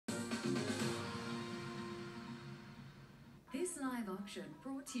Live auction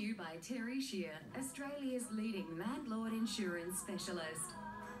brought to you by Terry Shear, Australia's leading landlord insurance specialist.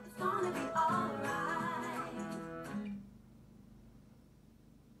 It's gonna be alright.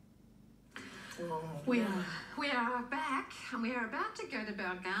 We are back, and we are about to go to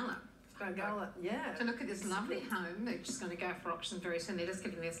Balgowlah. Balgowlah, yeah. To look at this lovely home. They're just going to go for auction very soon. They're just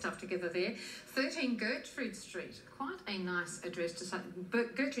getting their stuff together there. 13 Gertrude Street. Quite a nice address to say.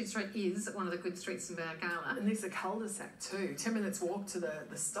 But Gertrude Street is one of the good streets in Balgowlah. And there's a cul-de-sac too. 10 minutes walk to the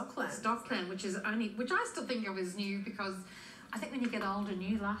Stockland. Stockland, which I still think of as new because I think when you get older,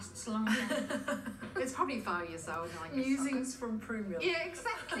 new lasts longer. It's probably 5 years old now, I guess. Musings from Prue Mill. Yeah,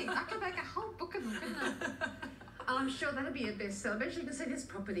 exactly. I could make a whole book of them, couldn't I? I'm sure that'll be a bestseller. But as you can see, this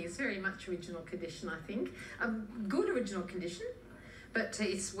property is very much original condition, I think. Good original condition, but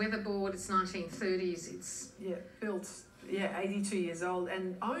it's weatherboard, it's 1930s, it's... Yeah, built, 82 years old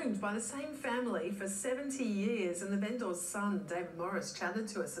and owned by the same family for 70 years. And the vendor's son, David Morris, chatted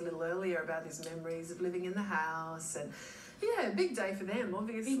to us a little earlier about his memories of living in the house. And, big day for them,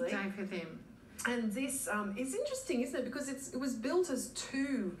 obviously. Big day for them. And this is interesting, isn't it? Because it was built as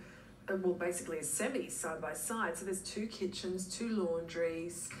two... well, basically as semis side by side. So there's two kitchens, two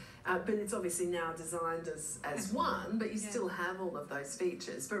laundries, but it's obviously now designed as one, but you still have all of those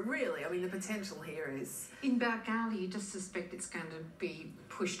features. But really, I mean, the potential here is... In Balgowlah, you just suspect it's going to be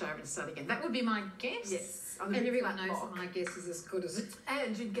pushed over and started again. That would be my guess. Yes. And everyone knows that my guess is as good as it.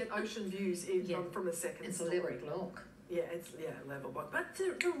 And you'd get ocean views from the second story. It's a level block. Yeah, it's level block. But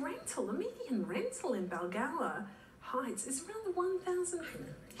the rental, the median rental in Balgowlah Heights is around the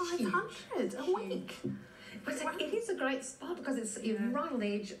 1,500 a week. But it is a great spot because it's right on the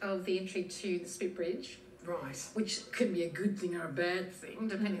edge of the entry to the Spit Bridge. Right. Which can be a good thing or a bad thing,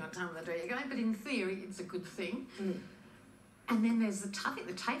 depending on time of the day you're going. But in theory, it's a good thing. And then there's I think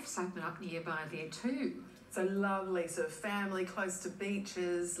the TAFE's open up nearby there too. So lovely, sort of family, close to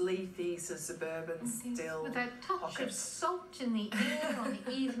beaches, leafy, so suburban still. With that touch of salt in the air on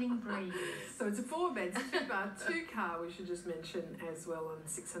the evening breeze. So it's a 4-bed, 2-bar, 2-car, we should just mention as well, on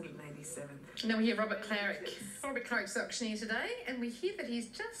 687. Now we hear Robert Klaric. Robert Claric's auctioneer today, and we hear that he's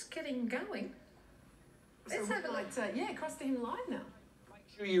just getting going. Let's have a look. Across to him live now. Make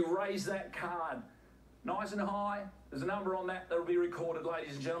sure you raise that card nice and high. There's a number on that that'll be recorded,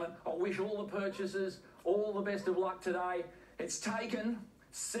 ladies and gentlemen. I wish all the purchasers all the best of luck today. It's taken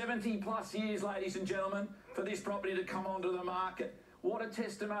 70 plus years, ladies and gentlemen, for this property to come onto the market. What a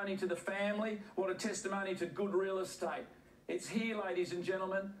testimony to the family. What a testimony to good real estate. It's here, ladies and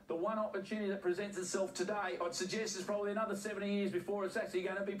gentlemen. The one opportunity that presents itself today, I'd suggest is probably another 70 years before it's actually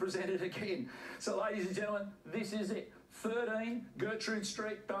going to be presented again. So, ladies and gentlemen, this is it. 13 Gertrude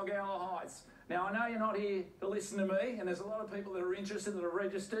Street, Balgowlah Heights. Now, I know you're not here to listen to me, and there's a lot of people that are interested, that are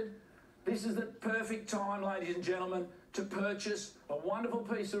registered. This is the perfect time, ladies and gentlemen, to purchase a wonderful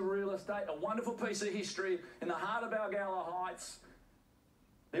piece of real estate, a wonderful piece of history in the heart of Balgowlah Heights.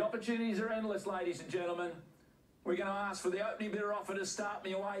 The opportunities are endless, ladies and gentlemen. We're going to ask for the opening bidder offer to start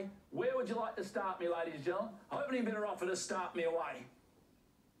me away. Where would you like to start me, ladies and gentlemen? Opening bidder offer to start me away.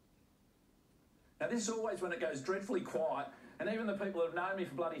 Now, this is always when it goes dreadfully quiet, and even the people that have known me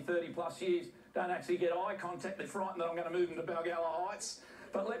for bloody 30 plus years don't actually get eye contact. They're frightened that I'm going to move them to Balgowlah Heights.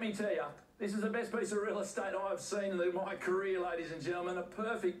 But let me tell you, this is the best piece of real estate I've seen in my career, ladies and gentlemen. A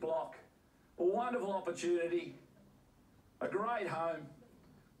perfect block, a wonderful opportunity, a great home.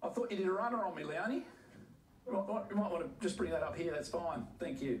 I thought you did a runner on me, Leonie. You might want to just bring that up here, that's fine.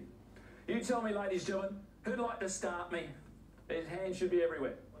 Thank you. You tell me, ladies and gentlemen, who'd like to start me? Their hands should be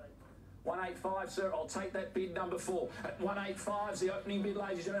everywhere. 185, sir. I'll take that bid number 4. At 185 is the opening bid,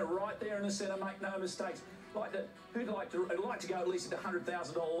 ladies and gentlemen, right there in the centre. Make no mistakes. I'd like to go at least into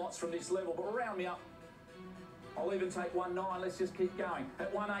 $100,000 lots from this level, but round me up. I'll even take 19. Let's just keep going.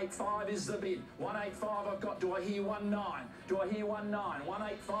 At 185 is the bid. 185 I've got. Do I hear 19? Do I hear 19?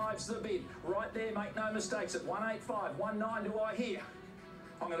 185's the bid. Right there, make no mistakes. At 185, 19 do I hear?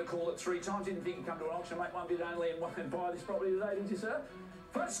 I'm going to call it 3 times. Didn't think you'd come to an auction, make one bid only and buy this property today, did you, sir?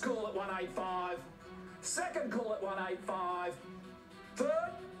 First call at 185. Second call at 185.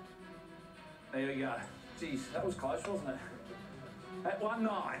 Third. There we go. Jeez, that was close, wasn't it? At 19.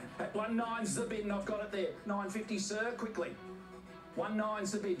 At 19's the bid, and I've got it there. 950, sir, quickly.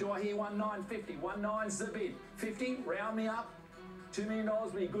 19's the bid. Do I hear 1950? 19's the bid. 50, round me up. $2 million will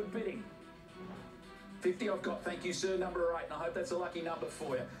be good bidding. 50 I've got, thank you, sir, number 8, and I hope that's a lucky number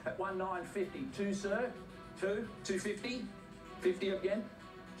for you. At 1950, 2, sir, 2, 250, 50 again,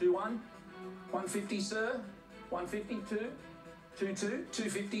 21, 150, sir, 150, 2, 22,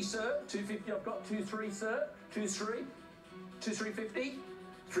 250, sir, 250 I've got, 23, sir, 23, 2350,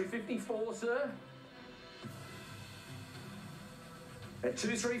 354, sir. At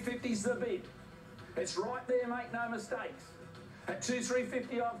 2,350's the bid. It's right there, make no mistakes. At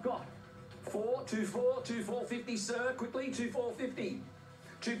 2,350 I've got 4, 2,4, 2,450, sir, quickly, 2,450.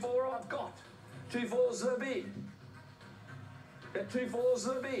 2,4 I've got. 2,4's the bid. At 2,4's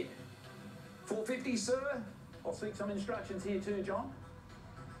the bid. 450, sir. I'll speak some instructions here too, John.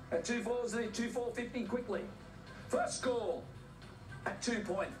 At 2,4's the 2,450 quickly. First call at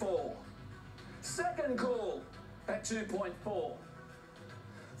 2.4. Second call at 2.4.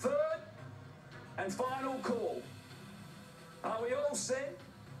 Third and final call. Are we all set?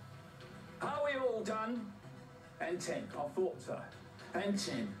 Are we all done? And 10. I thought so. And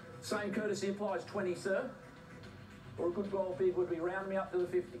 10. Same courtesy applies. 20, sir. Or a good gold bid would be round me up to the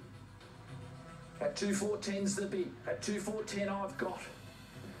 50. At 2,410's the bid. At 2,410 I've got.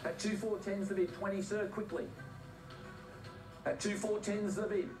 At 2,410's the bid. 20, sir, quickly. At 2,410's the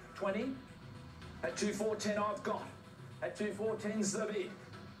bid. 20. At 2,410 I've got. At 2,410's the bid.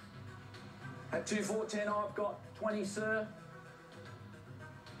 At 2,410 I've got. 20, sir.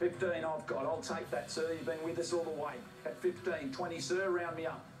 15 I've got. I'll take that, sir. You've been with us all the way. At 15. 20, sir. Round me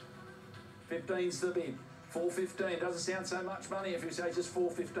up. 15's the bid. 415. Doesn't sound so much money if you say just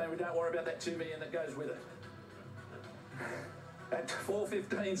 415. We don't worry about that 2 million that goes with it. At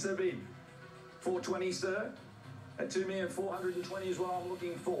 415's the bid. 420, sir. At 2,420,000 is what I'm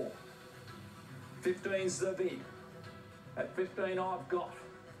looking for. 15's the bid. At 15 I've got.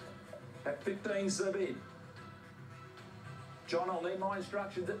 At 15's the bid. John, I'll need my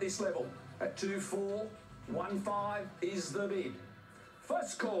instructions at this level. At 2,415 is the bid.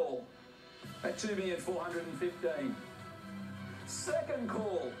 First call at 2,415,000. Second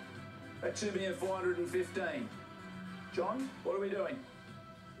call at 2,415,000. John, what are we doing?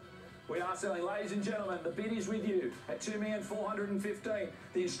 We are selling, ladies and gentlemen, the bid is with you at 2,415,000.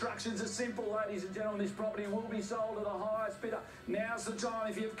 The instructions are simple, ladies and gentlemen. This property will be sold to the highest bidder. Now's the time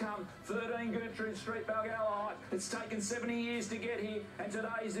if you've come. 13 Gertrude Street, Balgowlah. It's taken 70 years to get here, and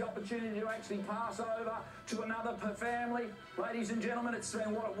today is the opportunity to actually pass over to another family. Ladies and gentlemen, it's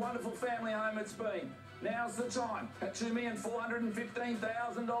been what a wonderful family home it's been. Now's the time. At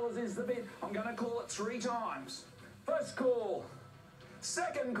 $2,415,000 is the bid. I'm going to call it 3 times. First call.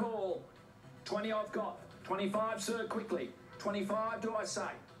 Second call. 20 I've got. 25, sir, quickly. 25, do I say?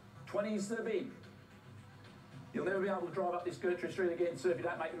 20's the bid. You'll never be able to drive up this Gertrude Street again, sir, if you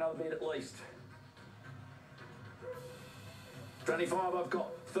don't make another bid at least. 25 I've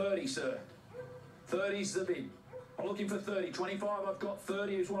got. 30, sir. 30's the bid. I'm looking for 30. 25 I've got.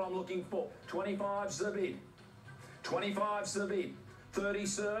 30 is what I'm looking for. 25's the bid. 25's the bid. 30,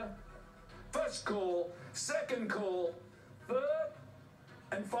 sir. First call. Second call. Third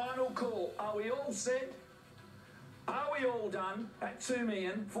and final call. Are we all set? Are we all done? At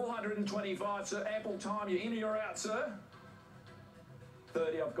 2,425,000, sir. Ample time. You're in or you're out, sir?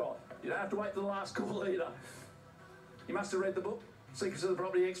 30 I've got. You don't have to wait till the last call either. You must have read the book, Secrets of the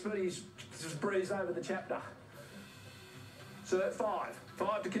Property Expert. He's just breezed over the chapter. Sir, 5.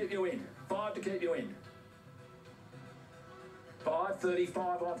 5 to keep you in. 5 to keep you in. 5,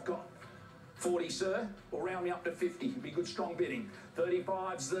 35 I've got. 40, sir. Or round me up to 50. It'd be good, strong bidding.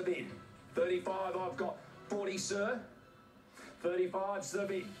 35's the bid. 35 I've got. 40, sir. 35's the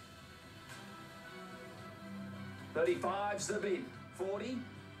bid. 35's the bid. 40.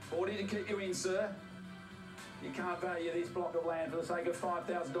 40 to keep you in, sir. You can't value this block of land for the sake of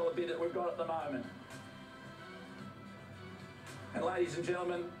 $5,000 bid that we've got at the moment. And ladies and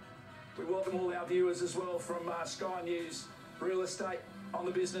gentlemen, we welcome all our viewers as well from Sky News Real Estate on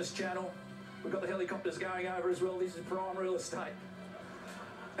the Business Channel. We've got the helicopters going over as well. This is prime real estate.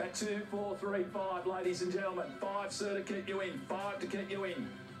 At 2,435, ladies and gentlemen. 5, sir, to keep you in. 5 to keep you in.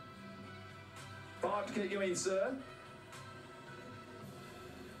 5 to keep you in, sir.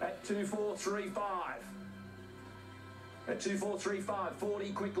 At 2,435. At 2,435,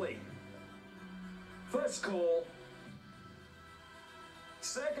 40 quickly. First call.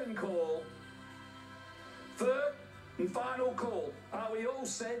 Second call. Third and final call. Are we all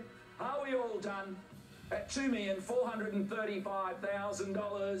set? Are we all done? At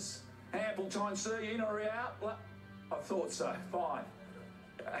 $2,435,000. Ample time, sir. You in or out? Well, I thought so. 5.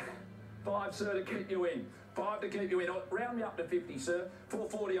 5, sir, to keep you in. 5 to keep you in. Round me up to 50, sir.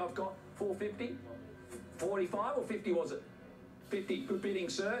 440 I've got. 450. 45 or 50 was it? 50. Good bidding,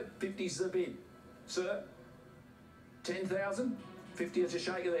 sir. 50's the bid. Sir, 10,000. 50 is a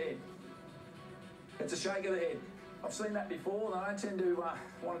shake of the head. It's a shake of the head. I've seen that before, and I don't tend to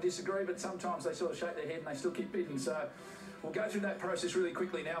want to disagree, but sometimes they sort of shake their head and they still keep bidding. So we'll go through that process really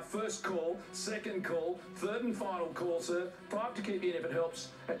quickly now. First call, second call, third and final call, sir. 5 to keep you in if it helps.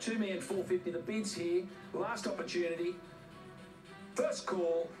 At $2,450,000, the bid's here. Last opportunity. First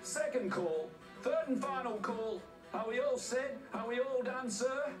call, second call, third and final call. Are we all set? Are we all done,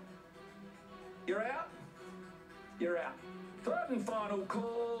 sir? You're out? You're out. Third and final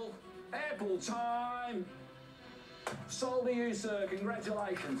call. Ample time. Sold to you, sir.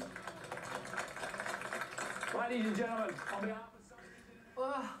 Congratulations. Ladies and gentlemen, on behalf of...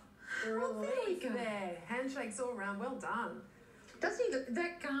 Oh, the there we relief go. there. Handshakes all around. Well done. Doesn't he look,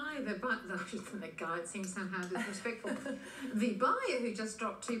 that guy, that guy, it seems somehow disrespectful. The buyer who just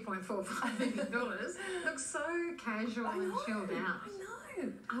dropped $2.45 million looks so casual and chilled out. I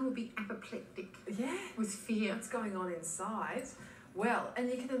know. I will be apoplectic Yeah. with fear. What's going on inside? Well, and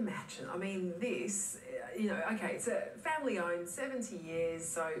you can imagine, I mean, this, okay, it's a family owned, 70 years,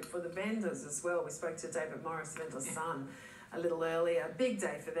 so for the vendors as well, we spoke to David Morris, the vendor's son, a little earlier. Big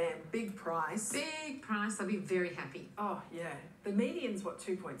day for them, big price. Big price, I'll be very happy. Oh, yeah. The median's,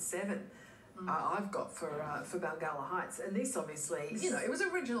 2.7 I've got for Balgowlah Heights, and this obviously, it was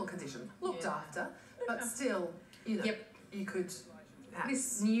original condition, looked after, but still, you could...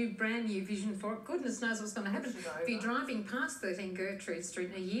 This brand new vision for it. Goodness knows what's going to happen. If you're driving past 13 Gertrude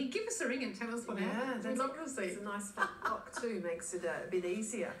Street in a year, give us a ring and tell us what happens. We'd love to see. It's a nice flat block too, makes it a bit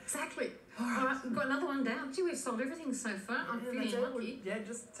easier. Exactly. All right, we've got another one down. Gee, we've sold everything so far. I'm feeling lucky. Yeah,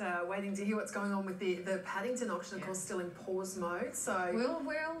 just waiting to hear what's going on with the Paddington auction, of course, still in pause mode. So we'll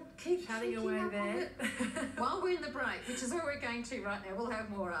keep chatting away there. While we're in the break, which is where we're going to right now. We'll have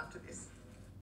more after this.